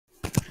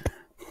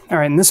All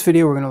right, in this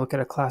video, we're going to look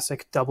at a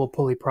classic double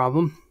pulley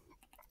problem.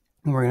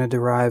 And we're going to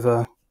derive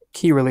a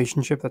key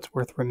relationship that's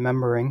worth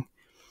remembering.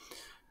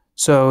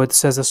 So it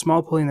says a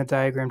small pulley in the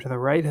diagram to the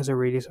right has a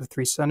radius of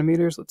 3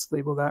 centimeters. Let's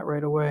label that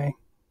right away.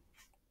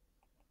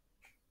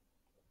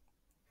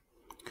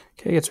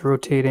 Okay, it's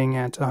rotating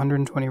at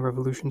 120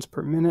 revolutions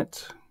per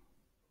minute.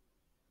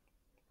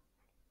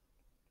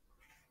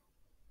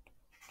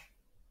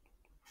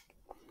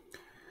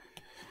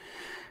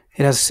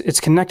 It's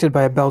connected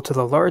by a belt to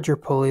the larger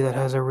pulley that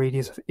has a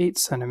radius of 8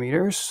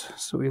 centimeters.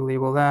 So we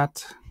label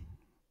that.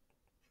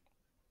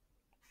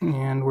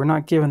 And we're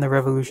not given the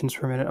revolutions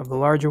per minute of the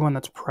larger one.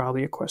 That's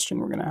probably a question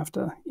we're going to have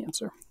to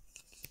answer.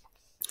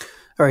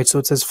 All right, so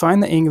it says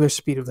find the angular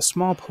speed of the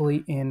small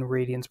pulley in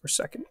radians per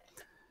second.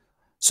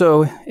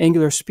 So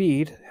angular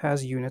speed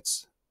has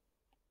units,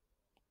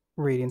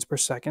 radians per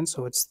second.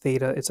 So it's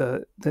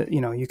theta.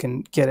 You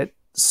can get it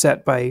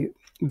set by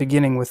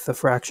beginning with the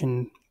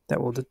fraction that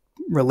will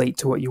relate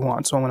to what you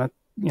want. So I want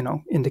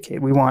to,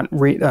 indicate we want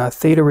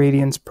theta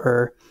radians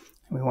per,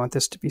 and we want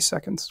this to be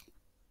seconds.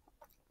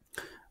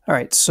 All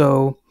right,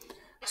 so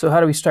how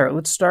do we start?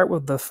 Let's start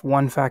with the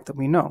one fact that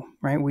we know,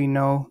 right? We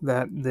know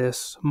that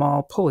this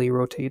small pulley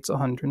rotates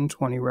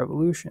 120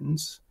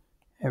 revolutions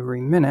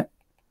every minute.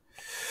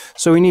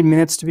 So we need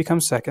minutes to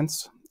become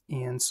seconds,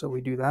 and so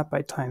we do that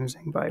by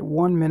timesing by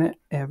 1 minute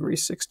every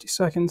 60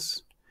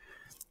 seconds.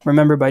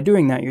 Remember, by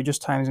doing that, you're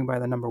just timesing by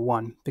the number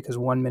 1, because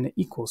 1 minute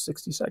equals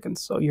 60 seconds.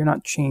 So you're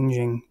not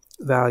changing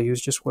values,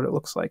 just what it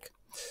looks like.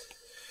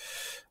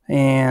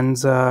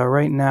 And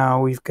right now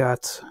we've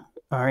got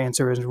our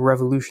answer is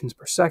revolutions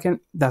per second.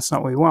 That's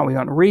not what we want. We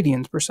want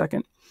radians per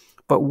second.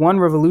 But one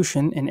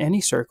revolution in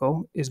any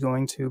circle is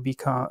going to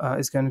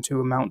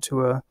amount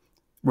to a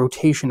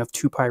rotation of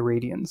 2 pi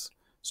radians.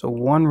 So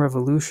one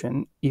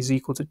revolution is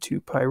equal to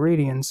 2 pi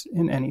radians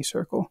in any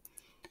circle.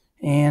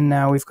 And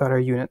now we've got our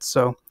units.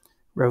 So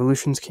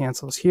revolutions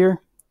cancels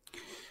here.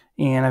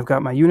 And I've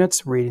got my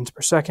units, radians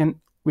per second.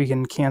 We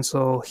can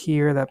cancel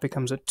here. That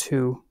becomes a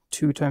 2.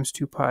 2 times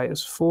 2 pi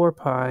is 4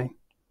 pi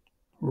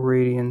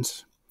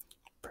radians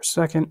per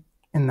second,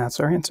 and that's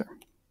our answer.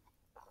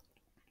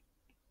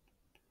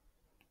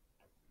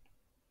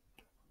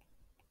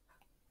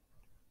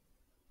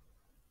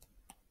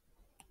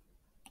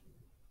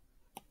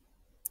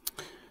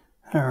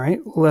 All right,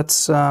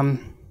 let's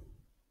move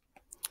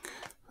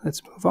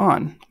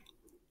on.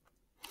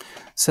 It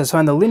says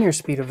find the linear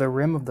speed of the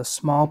rim of the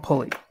small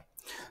pulley.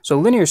 So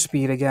linear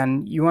speed,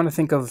 again, you want to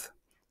think of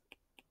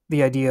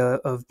the idea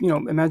of,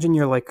 imagine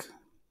you're like,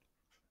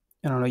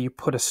 I don't know, you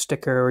put a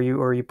sticker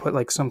or you put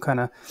like some kind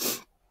of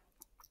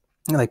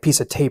like piece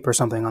of tape or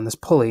something on this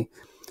pulley.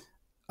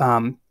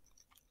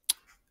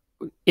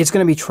 It's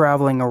going to be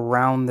traveling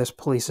around this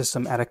pulley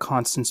system at a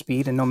constant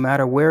speed, and no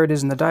matter where it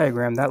is in the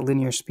diagram, that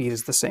linear speed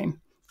is the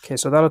same. Okay,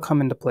 so that'll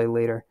come into play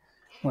later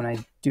when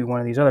I do one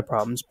of these other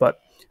problems. But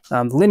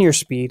linear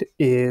speed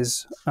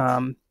is,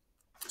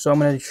 so I'm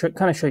going to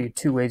kind of show you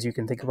 2 ways you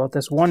can think about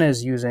this. One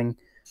is using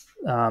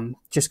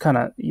just kind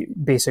of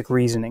basic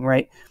reasoning,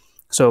 right?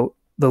 So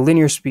the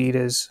linear speed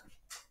is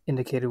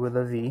indicated with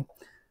a V.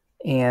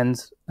 And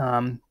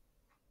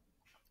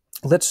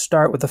let's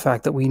start with the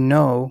fact that we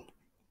know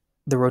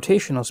the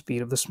rotational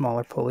speed of the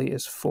smaller pulley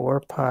is 4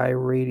 pi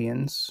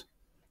radians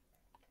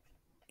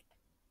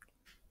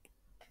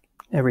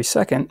every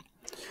second.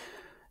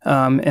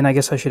 And I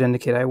guess I should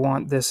indicate I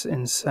want this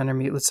in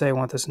centimeters. Let's say I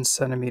want this in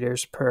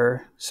centimeters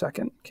per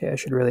second. Okay, I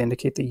should really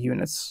indicate the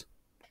units.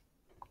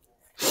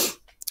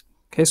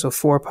 Okay, so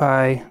 4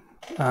 pi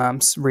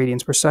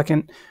radians per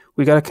second.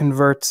 We got to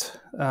convert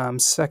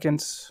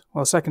seconds.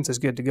 Well, seconds is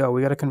good to go.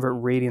 We got to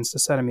convert radians to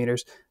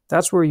centimeters.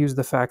 That's where we use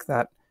the fact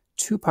that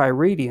 2 pi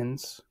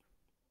radians,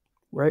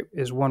 right,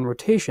 is one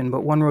rotation,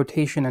 but one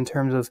rotation in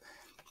terms of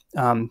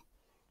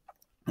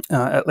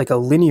like a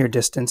linear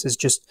distance is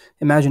just,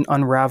 imagine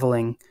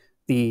unraveling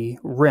the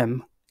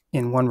rim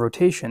in one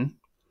rotation.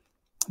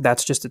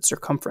 That's just its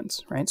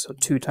circumference, right? So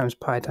 2 times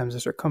pi times the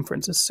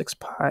circumference is 6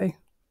 pi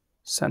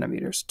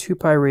centimeters. 2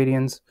 pi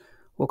radians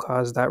will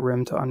cause that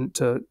rim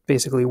to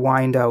basically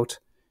wind out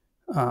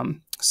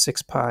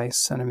 6 pi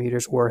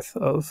centimeters worth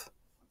of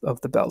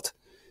the belt.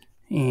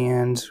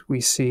 And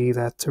we see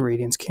that the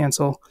radians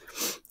cancel.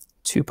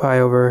 6 pi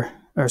over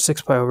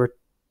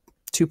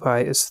 2 pi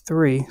is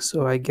 3,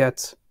 so I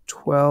get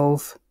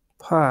 12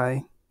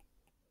 pi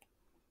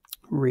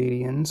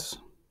radians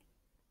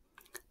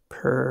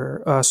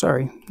per,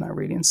 not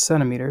radians,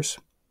 centimeters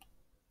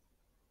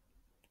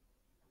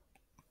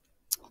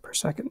per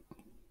second.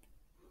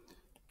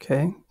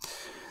 Okay.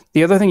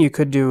 The other thing you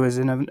could do is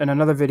in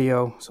another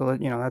video, so that,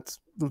 that's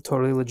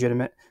totally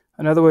legitimate.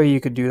 Another way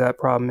you could do that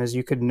problem is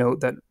you could note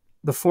that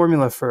the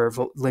formula for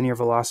linear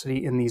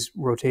velocity in these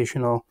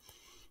rotational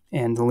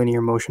and the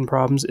linear motion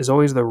problems is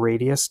always the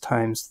radius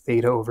times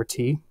theta over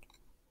t.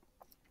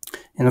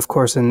 And of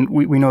course,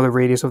 we know the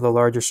radius of the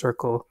larger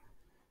circle,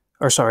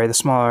 the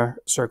smaller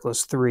circle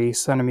is 3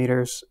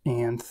 centimeters,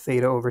 and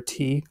theta over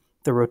t,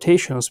 the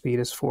rotational speed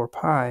is 4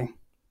 pi.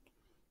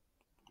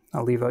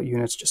 I'll leave out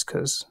units just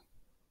because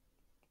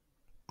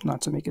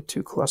not to make it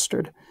too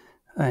clustered.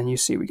 And you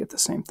see we get the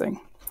same thing.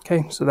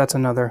 Okay, so that's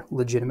another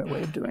legitimate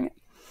way of doing it.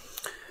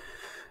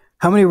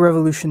 How many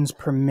revolutions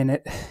per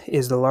minute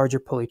is the larger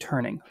pulley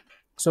turning?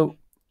 So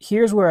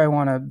here's where I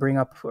want to bring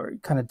up or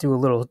kind of do a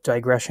little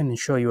digression and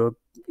show you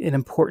an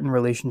important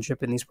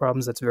relationship in these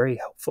problems that's very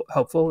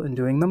helpful in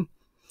doing them.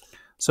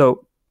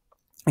 So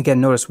again,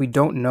 notice we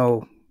don't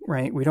know,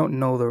 right? We don't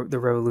know the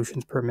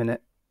revolutions per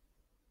minute.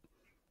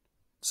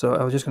 So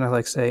I was just going to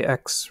like say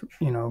x,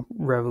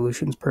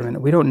 revolutions per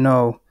minute. We don't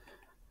know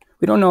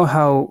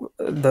how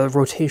the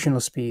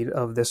rotational speed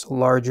of this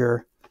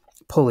larger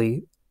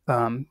pulley,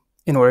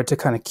 in order to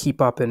kind of keep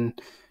up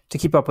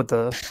with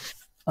the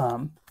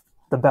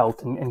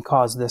belt and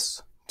cause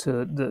this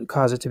to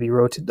cause it to be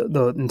rotated,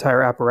 the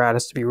entire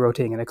apparatus to be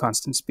rotating at a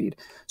constant speed.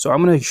 So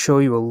I'm going to show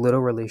you a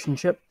little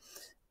relationship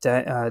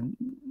down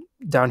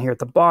here at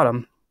the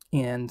bottom,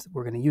 and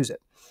we're going to use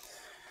it.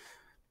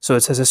 So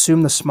it says,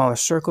 assume the smaller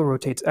circle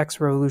rotates x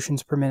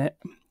revolutions per minute,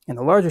 and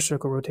the larger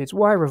circle rotates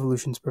y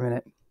revolutions per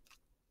minute.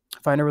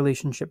 Find a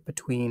relationship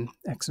between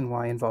x and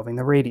y involving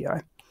the radii.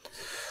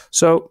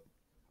 So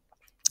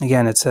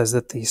again, it says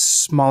that the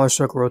smaller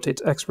circle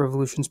rotates x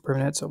revolutions per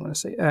minute. So I'm going to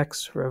say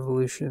x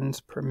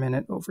revolutions per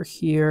minute over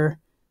here.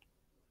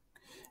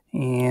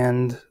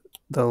 And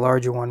the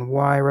larger one,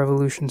 y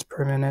revolutions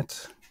per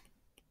minute.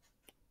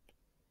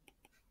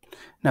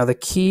 Now, the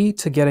key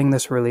to getting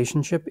this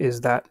relationship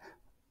is that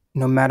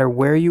no matter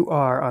where you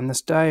are on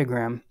this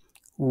diagram,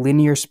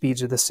 linear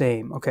speeds are the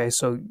same. Okay,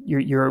 so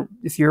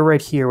if you're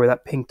right here where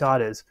that pink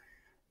dot is,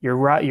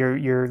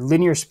 your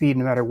linear speed,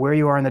 no matter where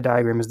you are in the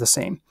diagram, is the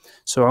same.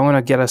 So I want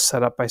to get us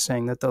set up by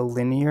saying that the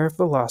linear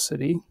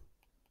velocity,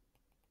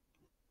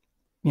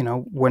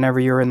 whenever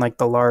you're in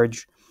the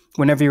large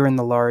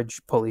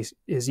pulley,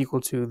 is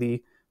equal to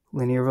the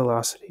linear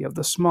velocity of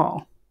the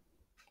small.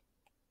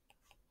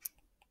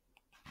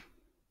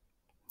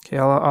 Okay,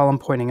 all I'm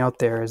pointing out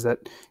there is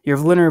that your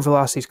linear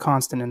velocity is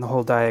constant in the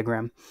whole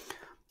diagram,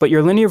 but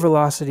your linear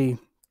velocity,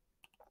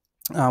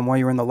 while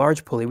you're in the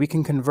large pulley, we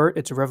can convert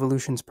its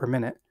revolutions per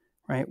minute,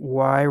 right?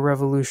 Y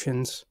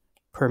revolutions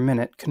per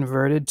minute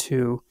converted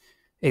to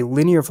a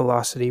linear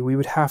velocity. We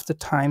would have to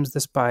times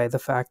this by the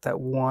fact that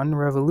one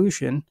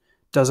revolution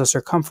does a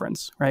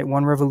circumference, right?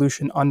 One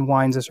revolution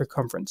unwinds a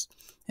circumference,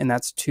 and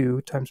that's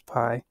 2 times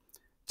pi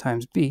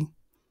times b.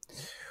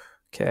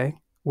 Okay,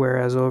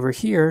 whereas over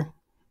here,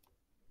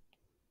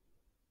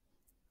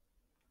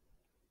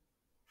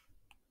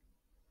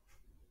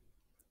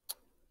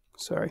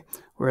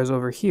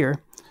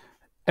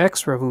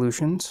 x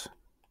revolutions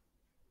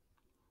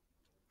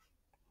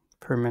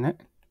per minute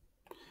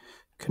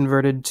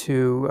converted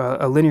to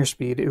a linear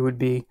speed, it would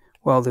be,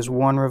 well, there's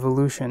one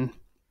revolution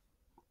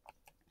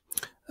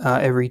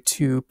every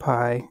 2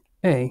 pi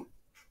a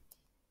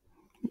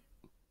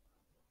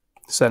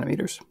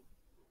centimeters.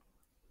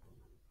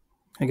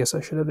 I guess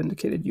I should have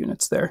indicated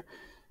units there.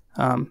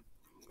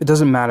 It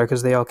doesn't matter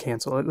because they all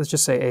cancel. Let's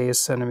just say a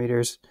is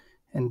centimeters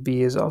and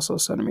b is also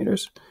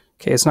centimeters.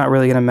 Okay, it's not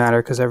really going to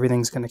matter because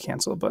everything's going to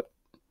cancel, but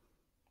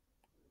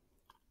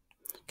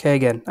okay,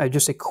 again, I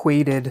just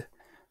equated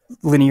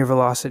linear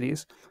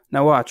velocities.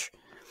 Now watch.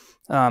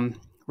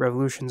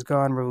 Revolution's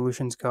gone,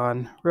 revolution's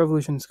gone,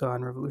 revolution's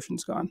gone,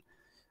 revolution's gone.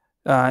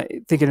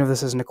 Thinking of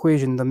this as an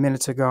equation, the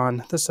minutes are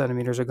gone, the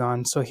centimeters are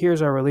gone. So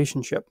here's our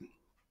relationship.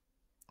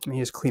 Let me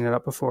just clean it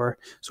up before.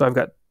 So I've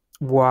got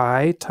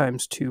y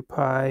times 2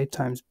 pi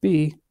times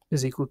b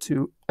is equal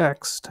to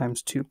x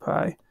times 2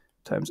 pi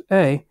times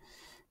a.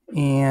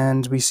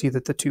 And we see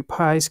that the 2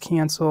 pi's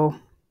cancel.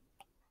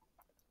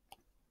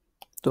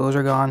 Those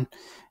are gone.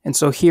 And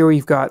so here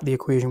we've got the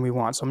equation we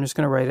want. So I'm just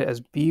going to write it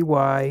as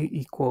by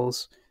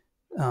equals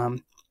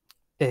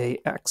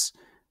ax.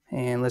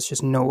 And let's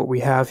just know what we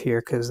have here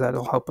because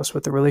that'll help us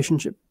with the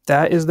relationship.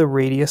 That is the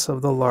radius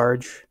of the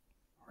large,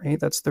 right?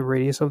 That's the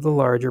radius of the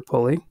larger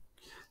pulley.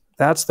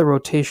 That's the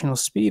rotational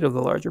speed of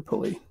the larger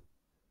pulley,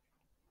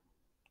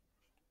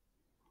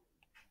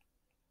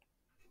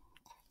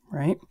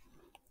 right?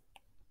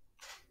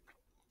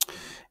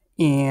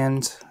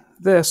 And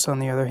this, on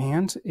the other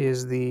hand,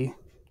 is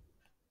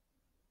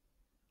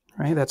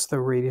that's the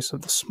radius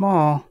of the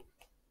small.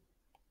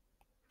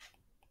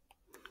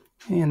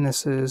 And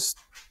this is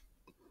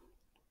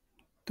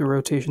the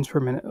rotations per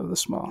minute of the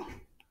small.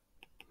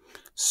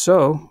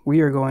 So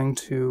we are going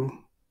to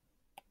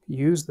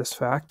use this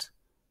fact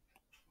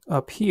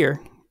up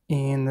here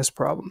in this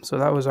problem. So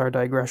that was our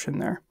digression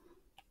there.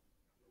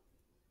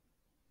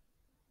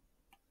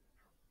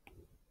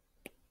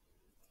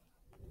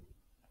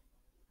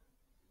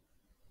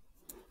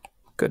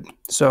 Good.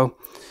 So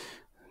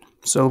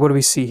what do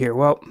we see here?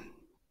 Well,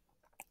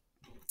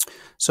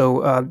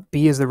 so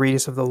b is the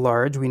radius of the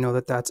large. We know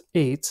that that's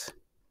 8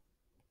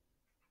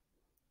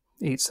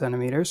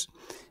 centimeters.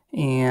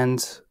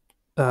 And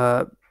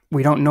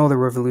we don't know the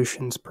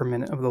revolutions per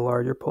minute of the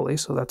larger pulley,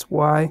 so that's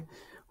why.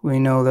 We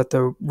know that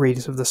the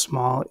radius of the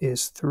small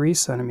is 3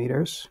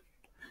 centimeters.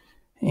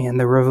 And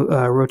the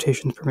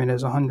rotations per minute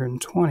is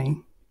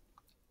 120.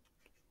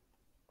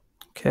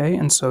 Okay,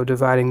 and so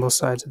dividing both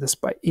sides of this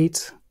by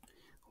 8,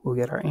 we'll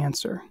get our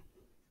answer.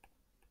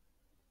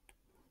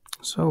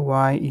 So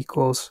y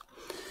equals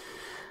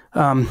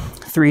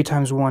 3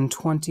 times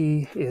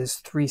 120 is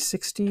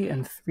 360,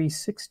 and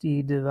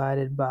 360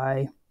 divided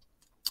by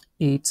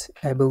 8,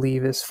 I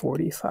believe, is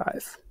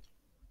 45.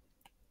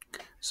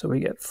 So we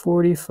get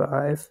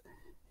 45,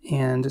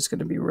 and it's going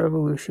to be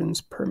revolutions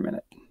per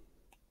minute.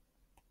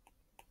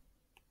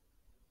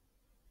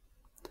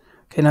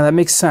 Okay, now that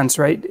makes sense,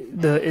 right?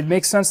 It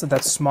makes sense that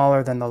that's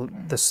smaller than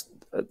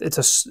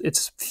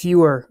it's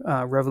fewer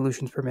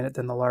revolutions per minute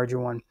than the larger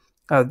one.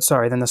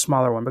 Than the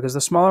smaller one, because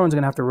the smaller one's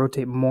going to have to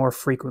rotate more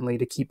frequently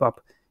to keep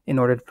up in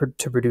order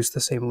to produce the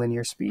same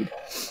linear speed.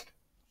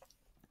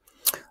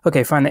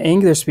 Okay, find the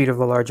angular speed of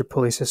the larger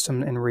pulley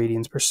system in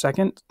radians per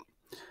second.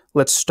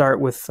 Let's start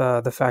with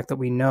the fact that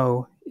we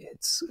know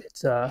it's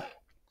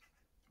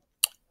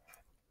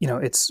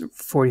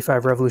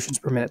 45 revolutions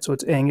per minute. So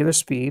its angular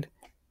speed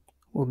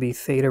will be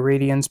theta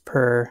radians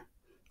per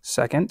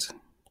second.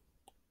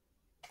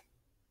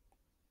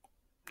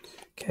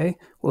 Okay,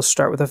 we'll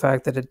start with the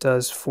fact that it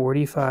does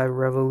 45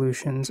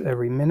 revolutions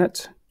every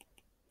minute.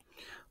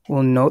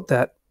 We'll note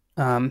that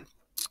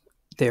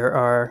there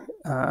are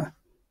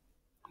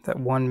that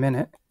 1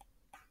 minute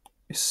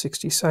is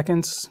 60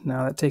 seconds.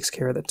 Now that takes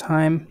care of the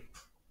time.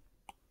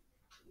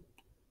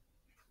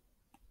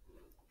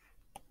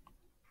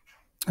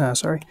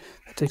 That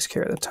takes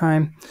care of the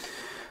time.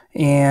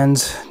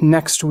 And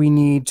next we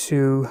need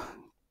to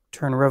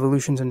turn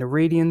revolutions into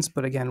radians,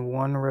 but again,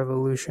 1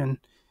 revolution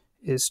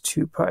is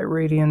 2 pi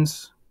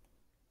radians,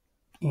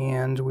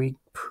 and we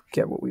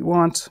get what we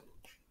want.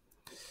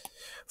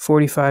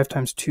 45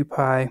 times 2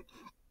 pi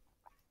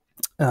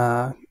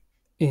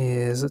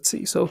is, let's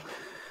see, so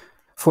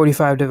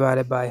 45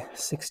 divided by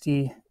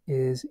 60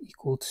 is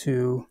equal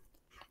to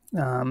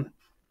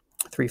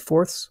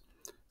 3/4.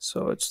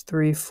 So it's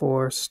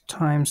 3/4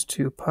 times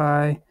 2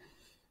 pi,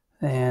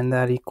 and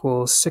that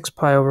equals 6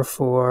 pi over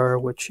 4,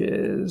 which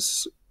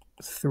is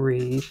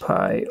 3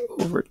 pi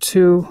over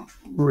 2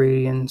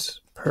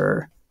 radians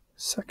per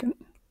second.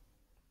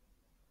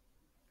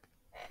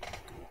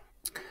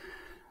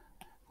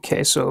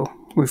 Okay, so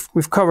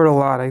we've covered a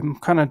lot. I'm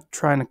kind of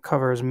trying to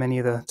cover as many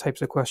of the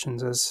types of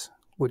questions as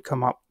would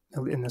come up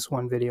in this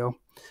one video.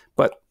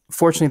 But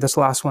fortunately, this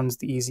last one's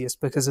the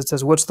easiest, because it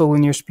says, what's the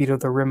linear speed of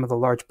the rim of the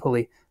large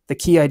pulley? The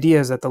key idea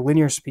is that the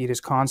linear speed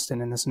is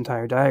constant in this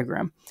entire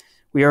diagram.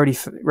 We already,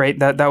 right,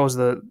 that was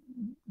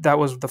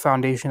the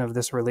foundation of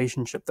this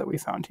relationship that we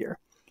found here.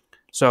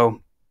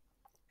 So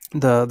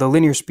the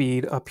linear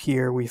speed up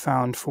here we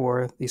found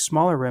for the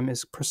smaller rim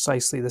is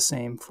precisely the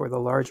same for the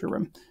larger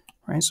rim,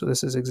 right? So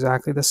this is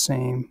exactly the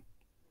same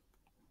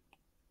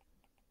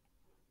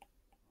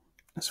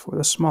as for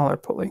the smaller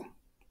pulley.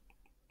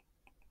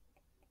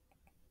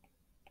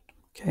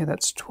 Okay,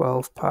 that's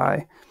 12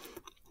 pi,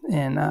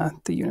 and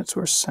the units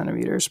were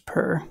centimeters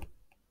per, I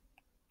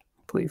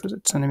believe, was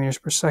it centimeters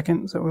per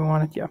second? Is that what we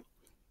wanted? Yeah.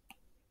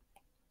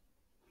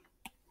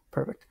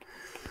 Perfect.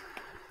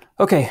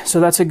 Okay, so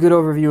that's a good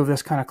overview of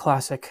this kind of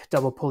classic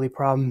double pulley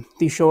problem.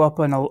 These show up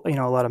in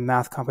a lot of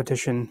math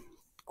competition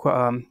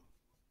problems,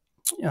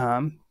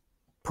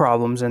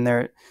 and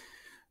there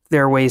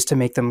are ways to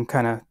make them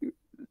kind of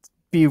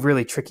be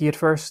really tricky at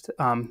first.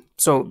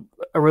 So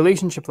a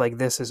relationship like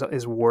this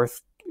is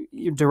worth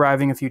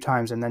deriving a few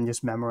times and then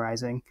just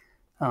memorizing.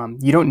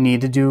 You don't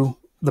need to do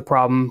the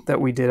problem that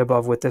we did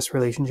above with this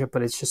relationship,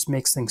 but it just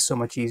makes things so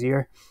much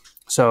easier.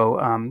 So,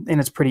 and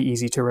it's pretty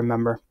easy to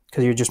remember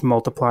because you're just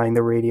multiplying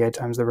the radii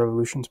times the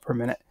revolutions per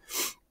minute.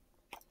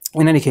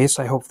 In any case,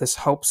 I hope this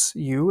helps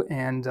you,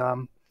 and I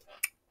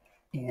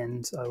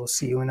will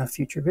see you in a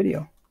future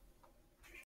video.